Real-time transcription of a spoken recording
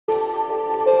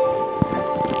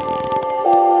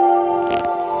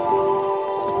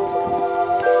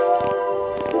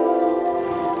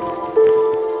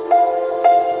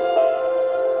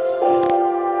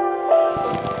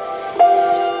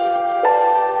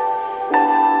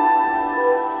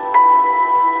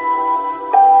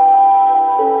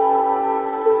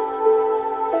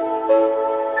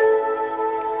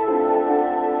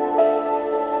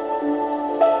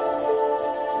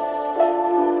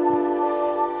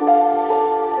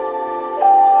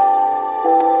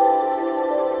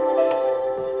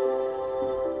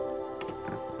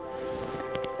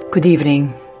Good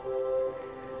evening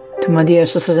to my dear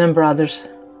sisters and brothers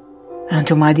and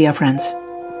to my dear friends.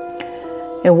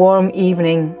 A warm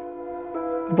evening,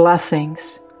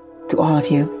 blessings to all of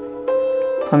you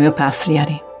from your Pastor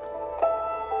Yeti.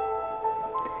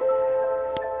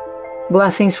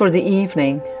 Blessings for the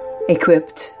evening,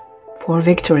 equipped for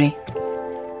victory.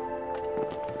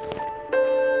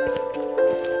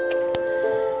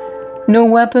 No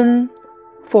weapon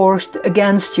forged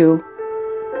against you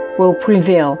will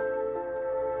prevail,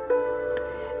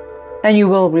 and you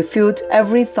will refute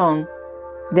every tongue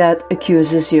that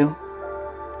accuses you.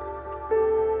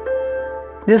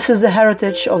 This is the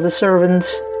heritage of the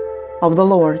servants of the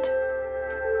Lord,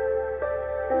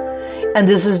 and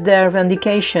this is their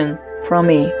vindication from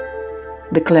me,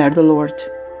 declared the Lord.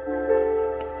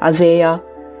 Isaiah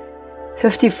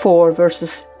 54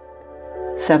 verses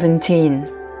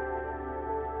 17.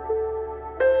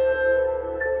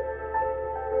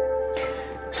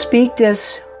 Speak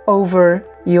this over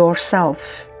yourself.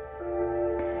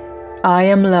 I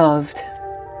am loved,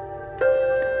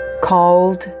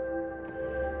 called,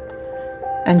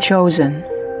 and chosen.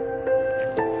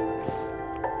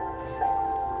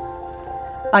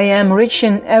 I am rich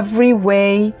in every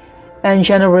way and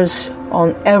generous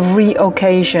on every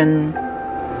occasion.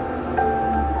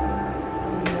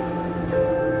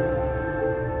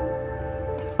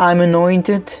 I'm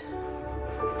anointed,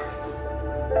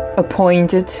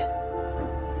 appointed,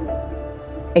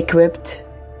 equipped,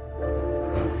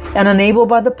 and enabled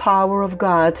by the power of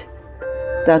God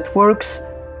that works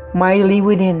mightily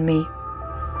within me.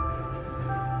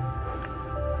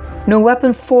 No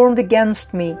weapon formed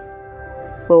against me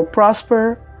will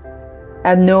prosper,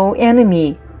 and no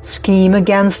enemy scheme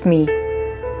against me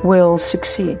will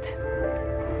succeed.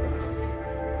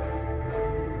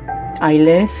 I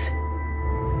live,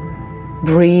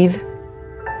 breathe,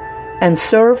 and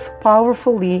serve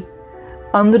powerfully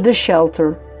under the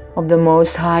shelter of the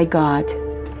Most High God.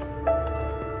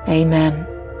 Amen.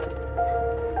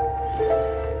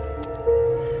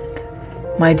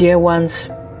 My dear ones,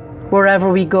 wherever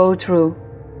we go through,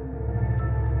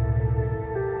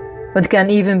 it can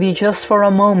even be just for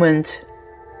a moment,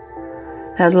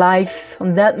 that life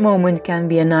on that moment can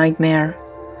be a nightmare,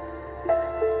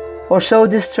 or so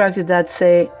distracted that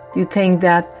you think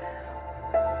that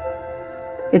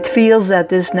it feels that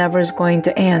this never is going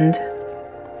to end.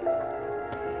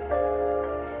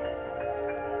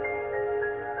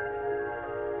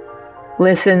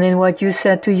 Listen in what you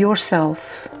said to yourself.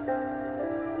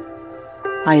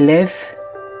 I live,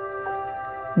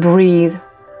 breathe,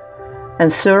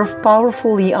 and serve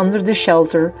powerfully under the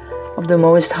shelter of the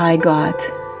Most High God.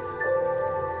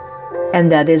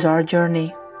 And that is our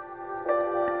journey.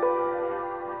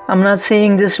 I'm not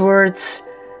saying these words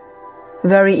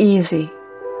very easy.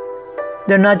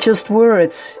 They're not just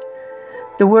words.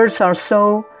 The words are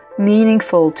so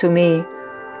meaningful to me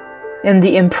and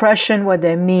the impression what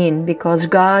they mean, because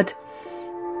God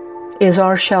is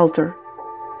our shelter.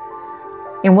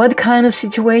 In what kind of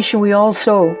situation we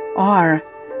also are,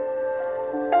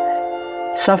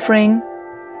 suffering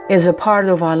is a part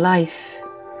of our life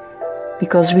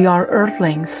because we are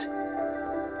earthlings.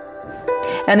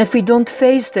 And if we don't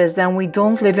face this, then we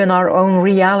don't live in our own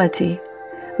reality.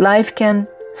 Life can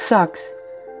suck.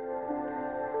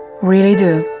 Really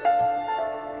do.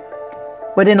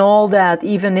 But in all that,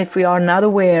 even if we are not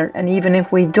aware, and even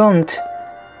if we don't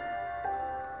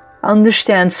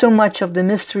understand so much of the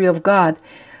mystery of God,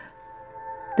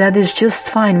 that is just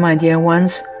fine, my dear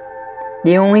ones.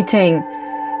 The only thing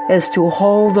is to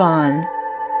hold on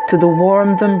to the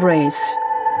warm embrace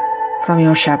from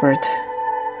your shepherd.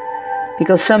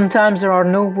 Because sometimes there are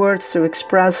no words to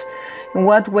express in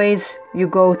what ways you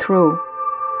go through.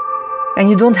 And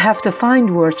you don't have to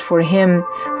find words for him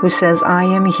who says, I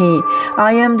am he.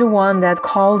 I am the one that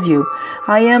called you.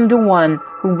 I am the one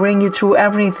who bring you through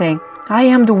everything. I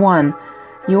am the one,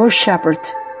 your shepherd,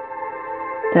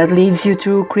 that leads you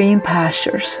through green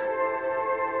pastures.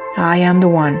 I am the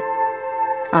one.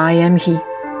 I am he.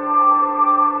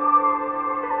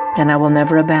 And I will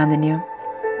never abandon you.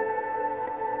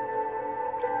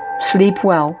 Sleep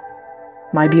well,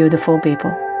 my beautiful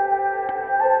people.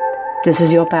 This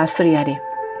is your Pastor Yeti.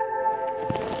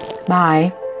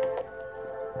 Bye.